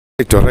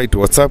Alright,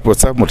 what's up,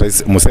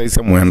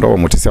 musaisa mwendo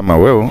mutisema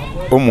weo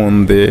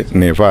omunde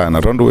neva na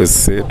rondo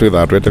wese to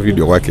that rate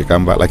video wake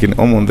kamba lakini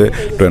omunde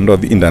twendo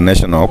the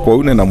international kwa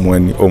une na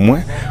mweni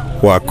omwe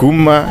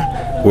wakuma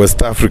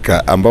West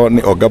Africa ambao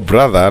ni Oga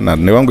brother na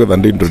ni wangu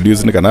thandi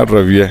introduce ni kana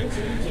ravie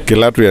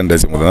kila tu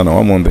yandezi mudana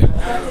wa munde.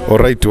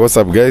 Alright, what's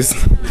up guys?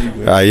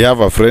 I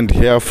have a friend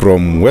here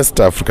from West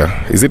Africa.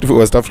 Is it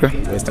West Africa?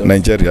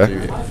 Nigeria.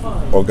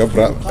 Oga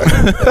brother.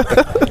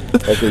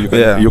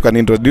 Okay, you can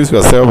introduce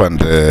yourself and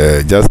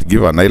just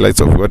give an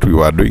highlights of what we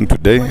were doing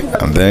today,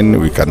 and then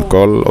we can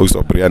call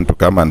also Brian to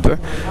come and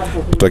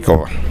take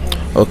over.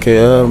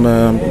 Okay,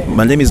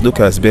 my name is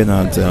Lucas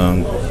Bernard,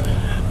 and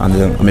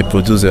I'm a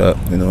producer.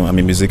 I'm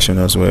a musician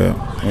as well,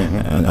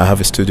 and I have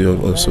a studio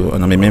also,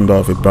 and I'm a member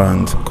of a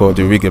band called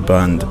the Rigga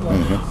Band,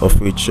 of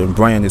which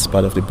Brian is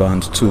part of the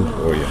band too.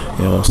 Oh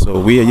yeah. So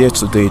we are here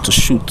today to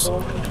shoot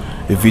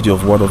a video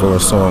of one of our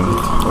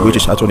songs, which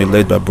is actually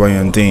led by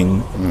Brian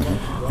Dean.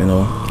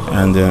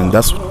 And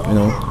that's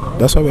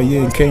why we're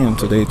here in Kenya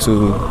today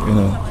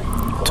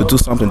to do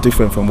something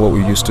different from what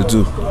we used to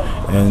do.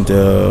 And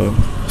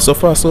so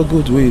far so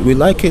good. We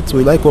like it.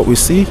 We like what we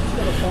see.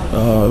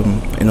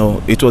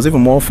 It was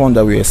even more fun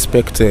than we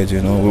expected.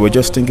 We were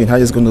just thinking how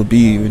it's going to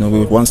be.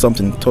 We want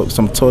something,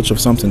 some touch of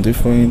something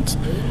different.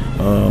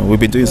 We've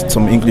been doing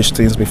some English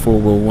things before.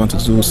 We want to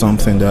do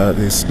something that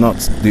is not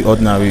the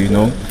ordinary.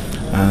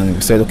 And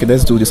we said, okay,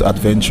 let's do this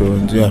adventure.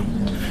 And yeah,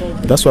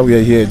 that's what we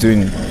are here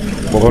doing.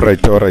 All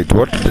right.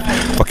 What?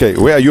 Okay,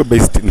 where are you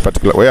based in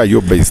particular? Where are you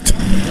based?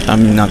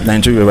 I'm in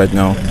Nigeria right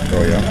now.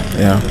 Oh yeah.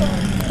 Yeah.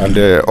 And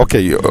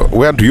okay,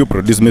 where do you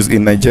produce music,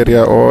 in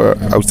Nigeria or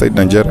outside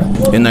Nigeria?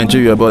 In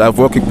Nigeria, but I've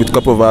worked with a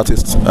couple of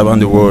artists around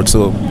the world.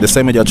 So the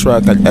same media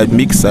track I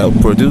mix, I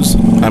produce,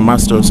 I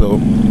master.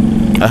 So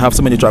I have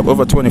so many tracks,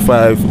 over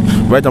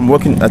 25. Right, I'm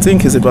working. I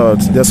think it's about.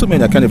 There's so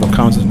many I can't even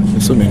count.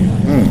 There's so many.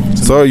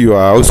 So you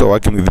are also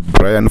working with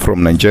Brian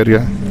from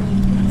Nigeria?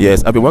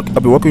 Yes, I've been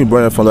working with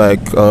Brian for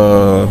like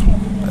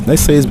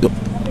let's say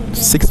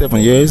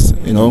 6-7 years.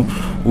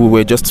 We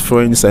were just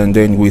friends, and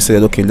then we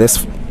said, okay,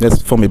 let's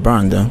form a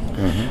band.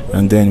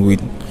 And then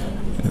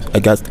I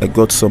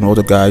got some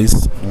other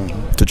guys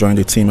to join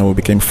the team, and we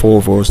became 4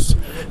 of us.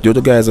 The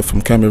other guys are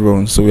from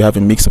Cameroon, so we have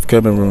a mix of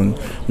Cameroon,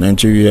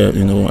 Nigeria,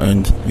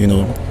 and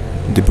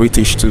the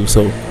British too.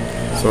 So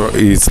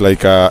it's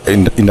like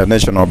an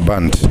international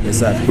band.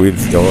 Exactly.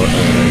 With your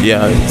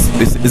yeah,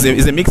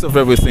 it's a mix of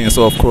everything.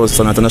 So of course, it's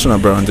an international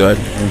band. Right?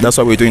 That's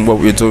why we're doing what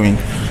we're doing,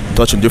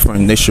 touching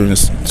different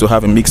nations to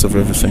have a mix of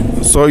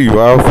everything. So you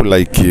have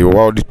like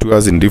world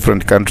tours in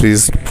different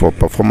countries for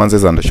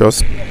performances and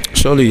shows?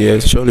 Surely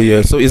yes.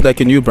 So it's like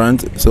a new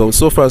brand.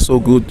 So far so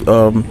good.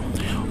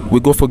 We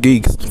go for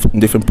gigs in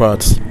different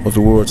parts of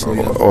the world. So,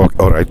 yeah.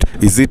 All right.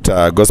 Is it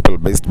a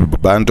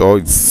gospel-based band or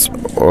it's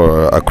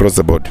across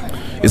the board?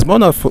 It's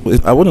more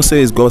of, I wouldn't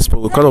say it's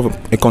gospel. We're kind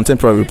of a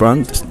contemporary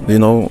band.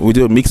 We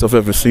do a mix of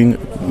everything,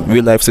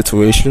 real life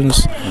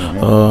situations,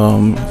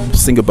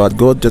 sing about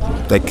God, just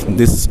like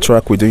this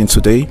track we're doing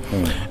today.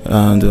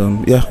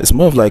 And yeah, it's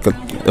more of like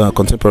a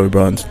contemporary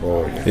band.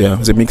 Yeah,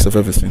 it's a mix of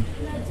everything.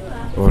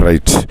 All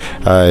right.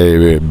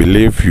 I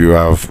believe you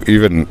are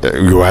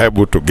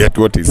able to get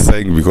what he's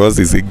saying because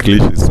his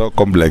English is so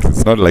complex.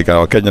 It's not like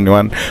our Kenyan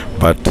one,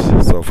 but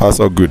so far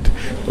so good.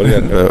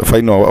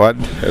 Final word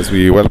as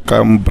we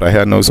welcome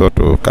Brian also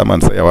to come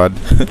and say a word.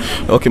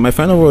 Okay, my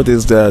final word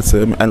is that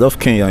I love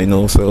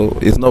Kenya. So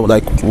it's not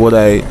like what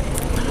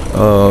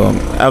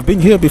I've been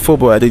here before,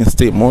 but I didn't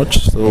stay much.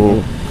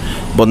 So,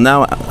 but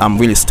now I'm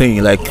really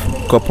staying like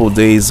a couple of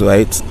days,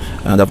 right?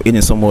 And I've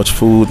eaten so much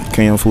food,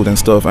 Kenyan food and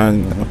stuff,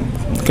 and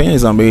Kenya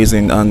is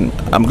amazing, and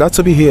I'm glad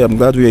to be here. I'm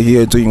glad we're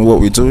here doing what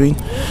we're doing.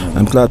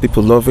 I'm glad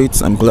people love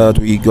it. I'm glad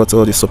we got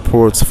all the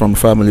support from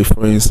family,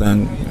 friends,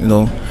 and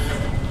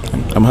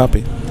I'm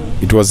happy.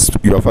 It was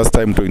your first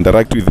time to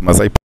interact with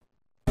Masai?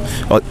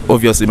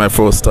 Obviously my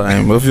first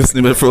time.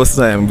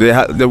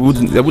 There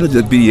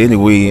wouldn't be any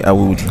way I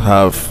would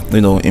have,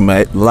 in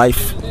my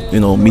life,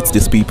 meet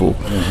these people.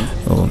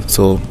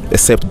 So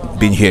except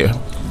being here,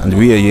 and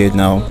we are here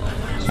now.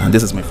 And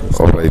this is my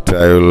first. All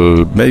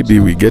right, maybe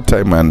we get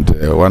time and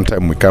one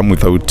time we come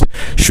without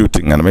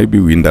shooting and maybe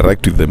we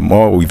interact with them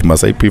more with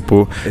Masai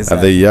people. Exactly.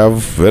 And they have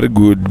very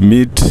good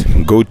meat,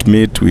 goat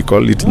meat. We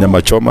call it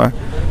nyama choma.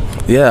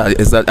 Yeah,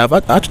 is that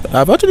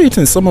I've actually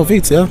eaten some of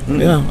it. Yeah,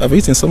 yeah, I've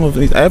eaten some of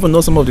it. I even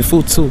know some of the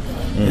food too.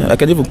 Yeah, I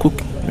can even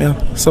cook. Yeah,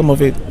 some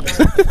of it.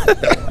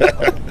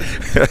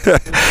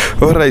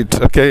 All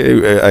right,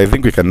 okay. I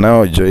think we can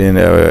now join,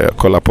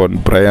 call upon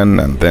Brian,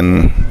 and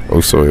then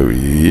also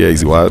hear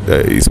his word. All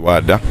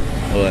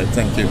right,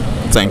 thank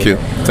you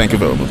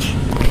very much.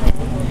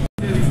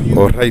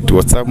 All right,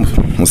 what's up?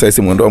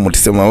 Musaisi mwendo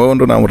mutisema wewe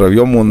ndo na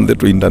mutavyo monde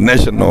to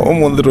international.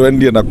 Monde to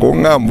endie na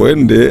kongambo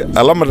ende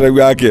alama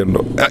tawi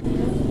akendo.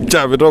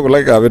 Chave talk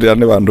like avete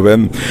ane bandu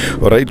ben.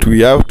 All right,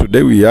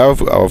 today we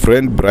have our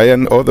friend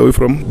Brian all the way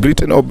from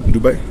Britain or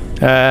Dubai.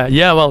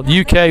 Yeah, well,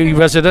 UK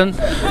resident,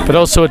 but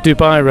also a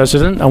Dubai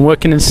resident. I'm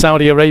working in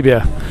Saudi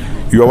Arabia.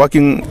 You are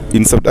working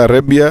in Saudi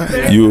Arabia.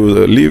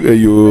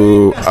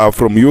 You are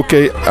from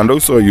UK, and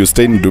also you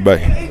stay in Dubai.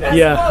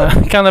 Yeah,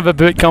 kind of a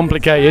bit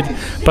complicated,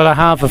 but I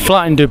have a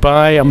flat in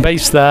Dubai. I'm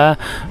based there,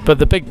 but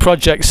the big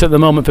projects at the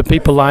moment for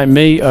people like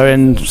me are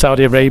in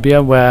Saudi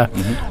Arabia, where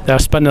they're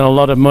spending a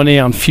lot of money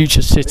on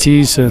future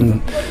cities,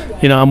 and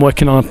I'm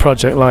working on a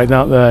project like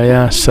that there.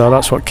 Yeah, so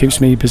that's what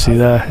keeps me busy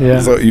there. Yeah.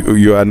 So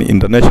you are an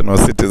international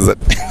citizen.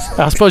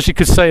 I suppose you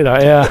could say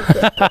that. Yeah.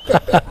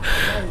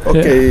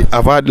 Okay,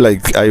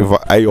 yeah.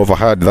 I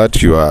overheard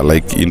that you are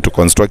like into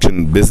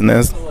construction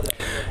business.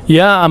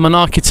 Yeah, I'm an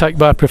architect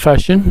by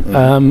profession,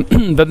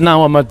 but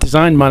now I'm a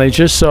design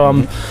manager, so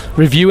I'm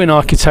reviewing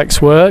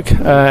architects' work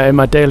in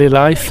my daily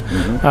life.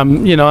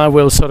 I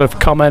will sort of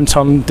comment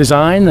on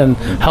design and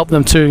help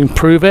them to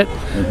improve it,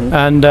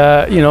 and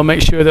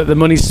make sure that the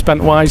money's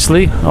spent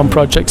wisely on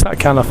projects, that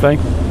kind of thing.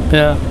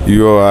 Yeah.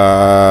 You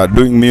are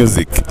doing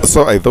music,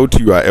 so I thought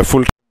you are a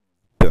full.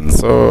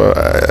 So.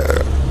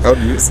 How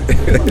do you say?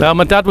 Now,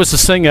 my dad was a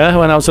singer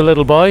when I was a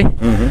little boy,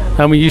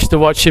 and we used to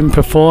watch him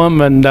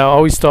perform, and I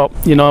always thought,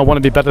 I want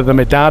to be better than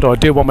my dad, or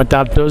do what my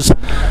dad does.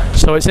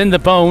 So it's in the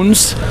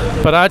bones,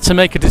 but I had to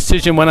make a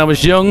decision when I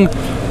was young.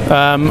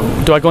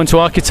 Do I go into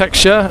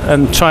architecture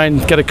and try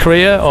and get a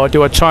career, or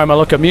do I try my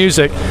luck at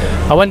music?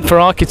 I went for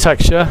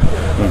architecture,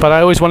 but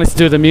I always wanted to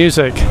do the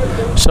music.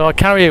 So I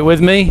carry it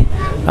with me,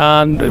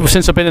 and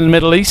since I've been in the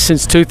Middle East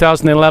since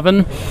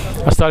 2011,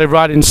 I started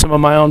writing some of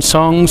my own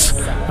songs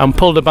and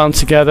pulled a band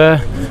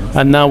together,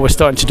 and now we're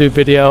starting to do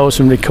videos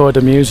and record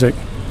the music.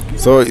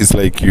 So it's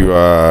like you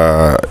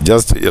are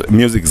just,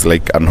 music is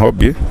like an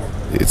hobby,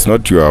 it's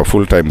not your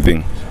full-time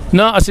thing.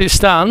 Not as it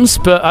stands,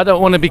 but I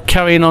don't want to be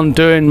carrying on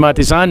doing my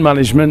design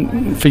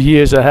management for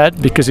years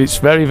ahead, because it's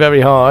very, very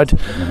hard.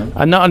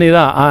 And not only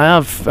that, I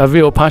have a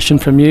real passion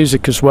for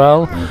music as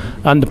well,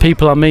 and the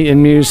people I meet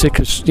in music,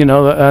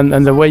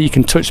 and the way you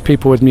can touch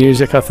people with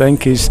music, I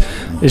think is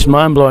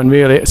mind-blowing,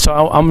 really.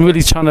 So I'm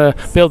really trying to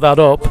build that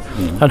up,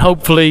 and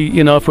hopefully,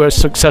 if we're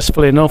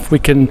successful enough, we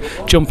can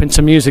jump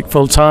into music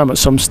full-time at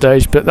some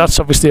stage, but that's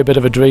obviously a bit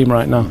of a dream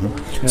right now.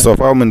 Yeah. So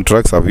how many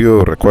tracks have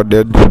you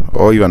recorded,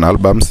 or even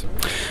albums?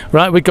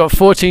 Right, we've got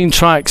 14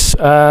 tracks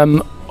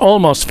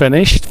almost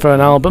finished for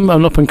an album,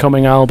 an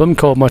up-and-coming album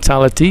called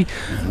Mortality.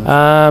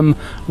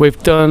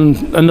 We've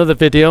done another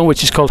video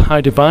which is called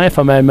Hi Dubai, if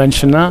I may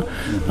mention that,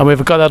 and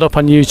we've got that up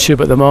on YouTube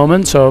at the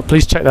moment, so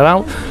please check that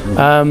out.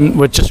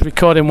 We're just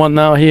recording one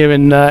now here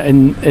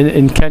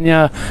in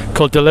Kenya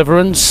called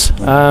Deliverance,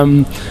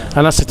 and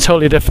that's a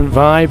totally different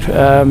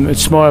vibe.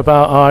 It's more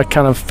about our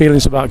kind of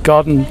feelings about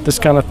God and this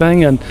kind of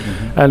thing, and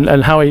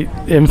how He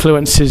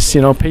influences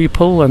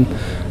people, and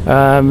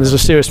there's a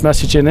serious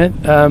message in it.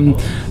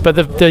 But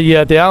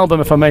the album,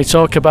 if I may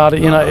talk about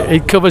it,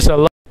 it covers a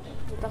lot.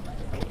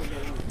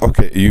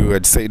 Okay, you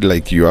had said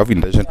like you have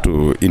intention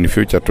to, in the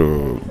future,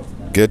 to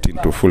get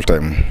into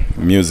full-time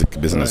music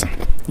business.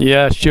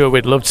 Yeah, sure,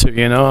 we'd love to,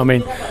 I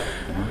mean,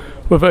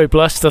 we're very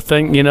blessed, I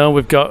think,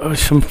 we've got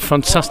some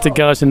fantastic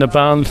guys in the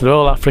band. They're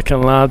all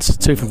African lads,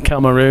 2 from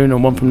Cameroon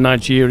and 1 from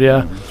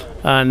Nigeria.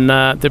 And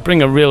they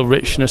bring a real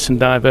richness and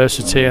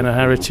diversity and a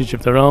heritage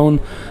of their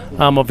own.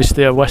 I'm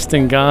obviously a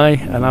Western guy,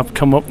 and I've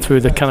come up through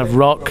the kind of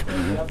rock,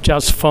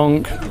 jazz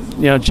funk,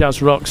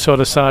 jazz rock sort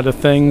of side of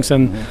things,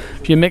 and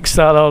if you mix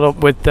that all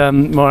up with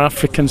more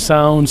African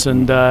sounds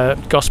and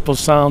gospel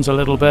sounds a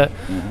little bit,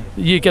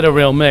 you get a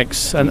real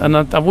mix. And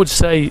I would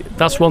say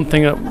that's one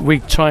thing that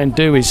we try and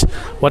do, is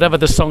whatever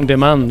the song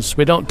demands.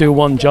 We don't do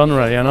one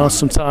genre,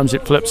 sometimes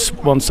it flips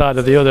one side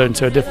or the other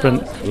into a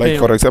different... Like,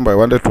 for example, I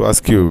wanted to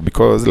ask you,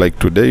 because like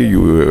today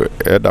you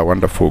had a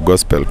wonderful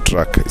gospel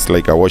track, it's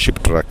like a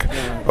worship track.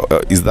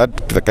 Is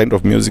that the kind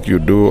of music you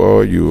do,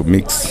 or you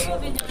mix?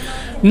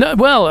 No,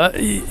 well,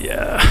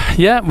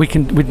 yeah, we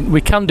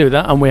can do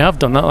that, and we have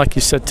done that, like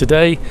you said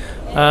today.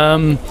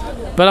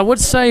 But I would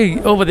say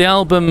over the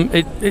album,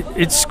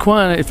 it's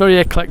very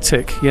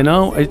eclectic.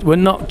 We're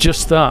not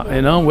just that.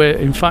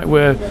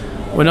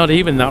 We're not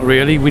even that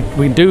really.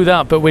 We do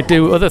that, but we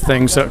do other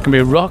things that can be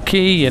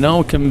rocky.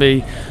 Can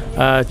be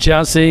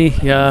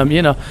jazzy.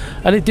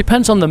 And it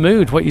depends on the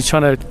mood, what you're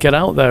trying to get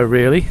out there,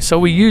 really. So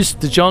we use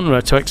the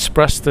genre to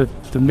express the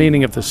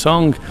meaning of the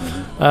song.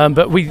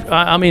 But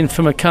I mean,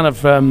 from a kind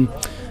of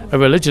a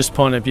religious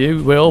point of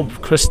view, we're all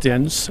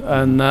Christians,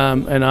 and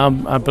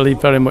I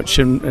believe very much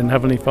in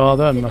Heavenly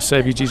Father and my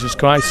Saviour Jesus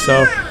Christ.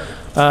 So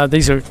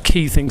these are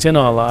key things in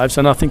our lives,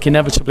 and I think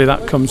inevitably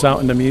that comes out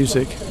in the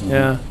music,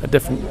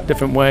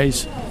 different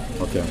ways.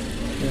 Okay.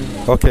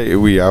 Okay,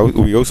 we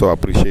also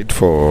appreciate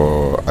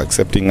for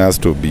accepting us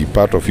to be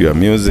part of your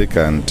music,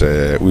 and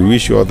we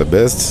wish you all the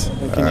best.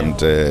 And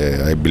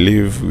I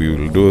believe we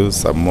will do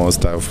some more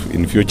stuff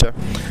in future.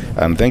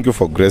 And thank you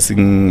for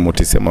gracing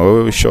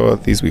Mutisema Show.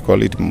 This we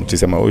call it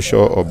Mutisema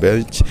Show or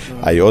Bench.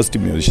 I host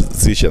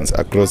musicians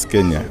across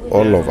Kenya,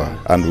 all over,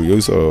 and we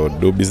also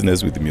do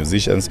business with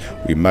musicians.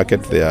 We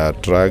market their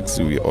tracks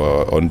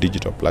on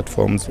digital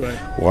platforms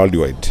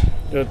worldwide.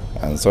 Good.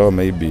 And so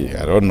maybe,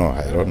 I don't know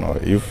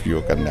if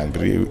you can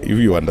agree, if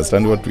you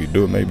understand what we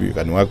do, maybe we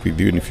can work with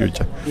you in the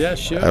future. Yeah,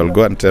 sure. I'll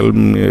go and tell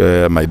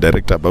my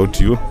director about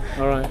you.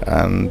 All right.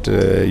 And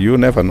you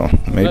never know,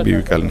 maybe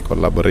we can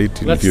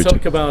collaborate in the future. Let's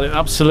talk about it,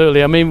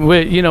 absolutely. I mean,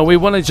 we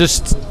want to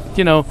just,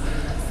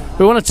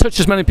 we want to touch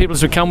as many people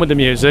as we can with the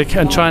music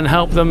and try and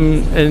help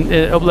them,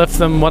 uplift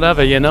them,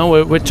 whatever,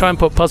 We're trying to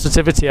put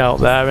positivity out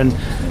there and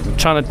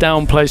trying to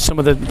downplay some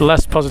of the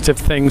less positive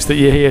things that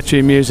you hear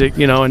through music,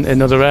 in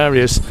other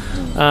areas.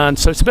 And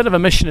so it's a bit of a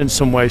mission in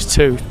some ways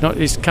too.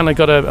 It's kind of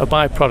got a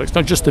byproduct, it's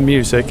not just the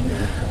music.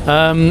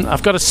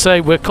 I've got to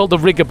say, we're called the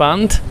Rigga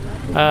Band.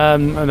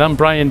 And I'm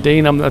Brian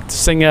Dean. I'm a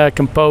singer,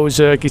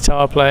 composer,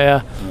 guitar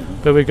player.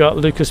 But we've got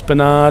Lucas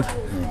Bernard,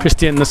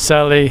 Christian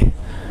Naselli,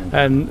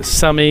 and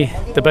Sammy,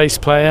 the bass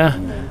player,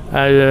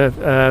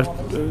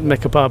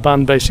 make up our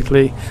band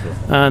basically.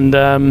 And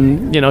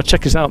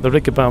check us out, the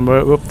Rigga Band.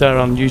 We're up there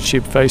on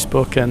YouTube,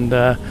 Facebook, and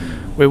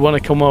we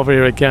want to come over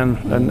here again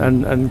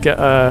and get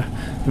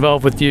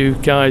involved with you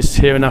guys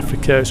here in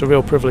Africa. It's a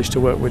real privilege to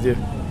work with you.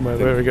 We're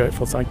very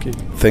grateful. Thank you.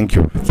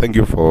 Thank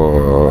you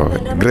for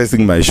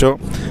gracing my show.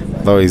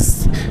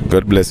 Otherwise,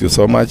 God bless you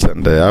so much,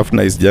 and have a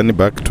nice journey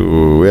back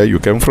to where you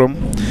came from.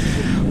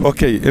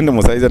 Okay, ende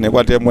musaiza ne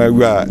kwate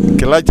mwewa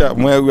kilacha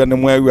mwewa ne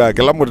mwewa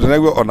kila mtu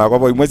negwe ona kwa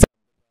boy mwezi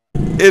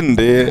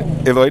ende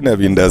edo ina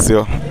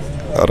bindasyo.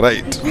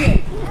 Alright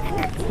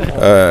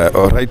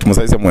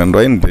musaiza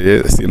mwendo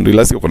ende sindu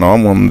ilasi kuna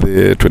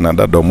wamwe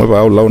twinada domwe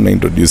ba ula una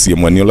introduce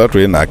mwenyo la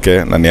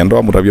twinake na niendo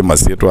amutabye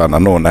masietu ana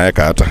no na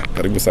yakata.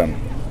 Karibu sana.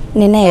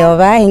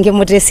 Ninayoba inge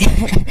mutesi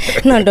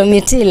nondo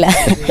mitila.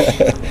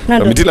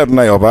 Mitila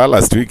tunayoba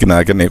last week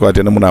na kene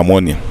kwate ne muna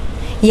ammonia.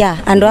 Yeah,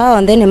 ando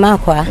hao ndeni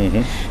makwa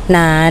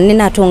na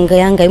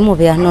ninatungeanga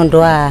imubya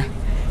nondoa.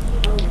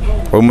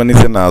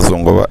 Umanise na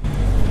azongoba.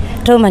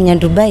 Tomanya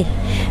Dubai.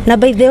 Na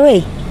by the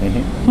way,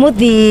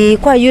 muthi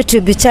kwa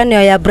YouTube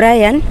channel ya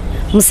Brian,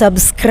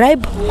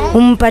 msubscribe,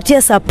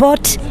 umpatie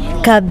support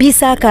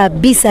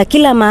kabisa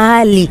kila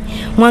mahali.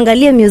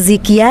 Mwangalie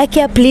music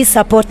yake, please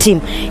support him.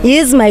 He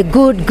is my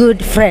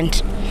good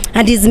friend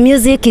and his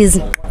music is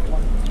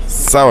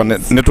sawa.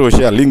 Neto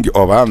share link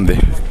obande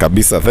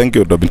kabisa. Thank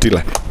you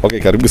Dobitila. Okay,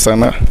 karibu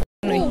sana.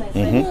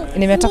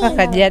 Nimetoka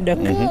Kajiado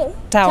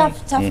town.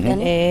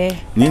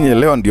 Nyinyi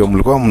leo ndio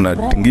mlikuwa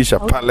mnatingisha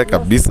pale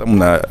kabisa,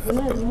 mna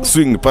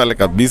swing pale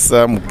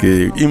kabisa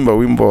mkiimba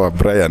wimbo wa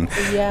Brian.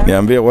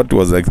 Niambie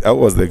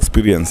how was the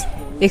experience?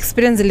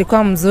 Experience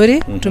ilikuwa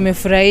mzuri,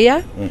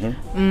 tumefurahia.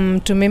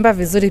 Tumeimba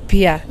vizuri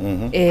pia.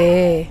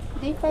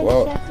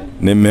 Wow.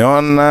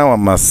 Nimeona wa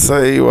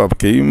Masai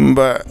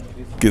wakiimba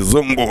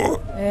Kizungu.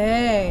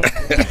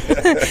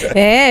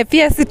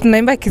 Pia si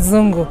tunaimba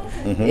Kizungu.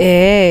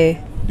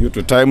 Due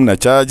to time na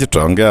charge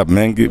tutaongea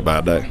mengi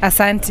baadaye.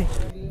 Asante.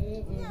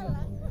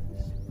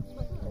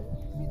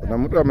 Na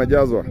mtu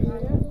amejazwa.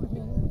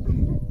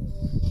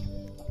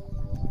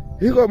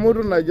 Hiko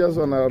mtu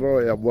najazwa na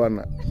roho ya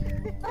Bwana.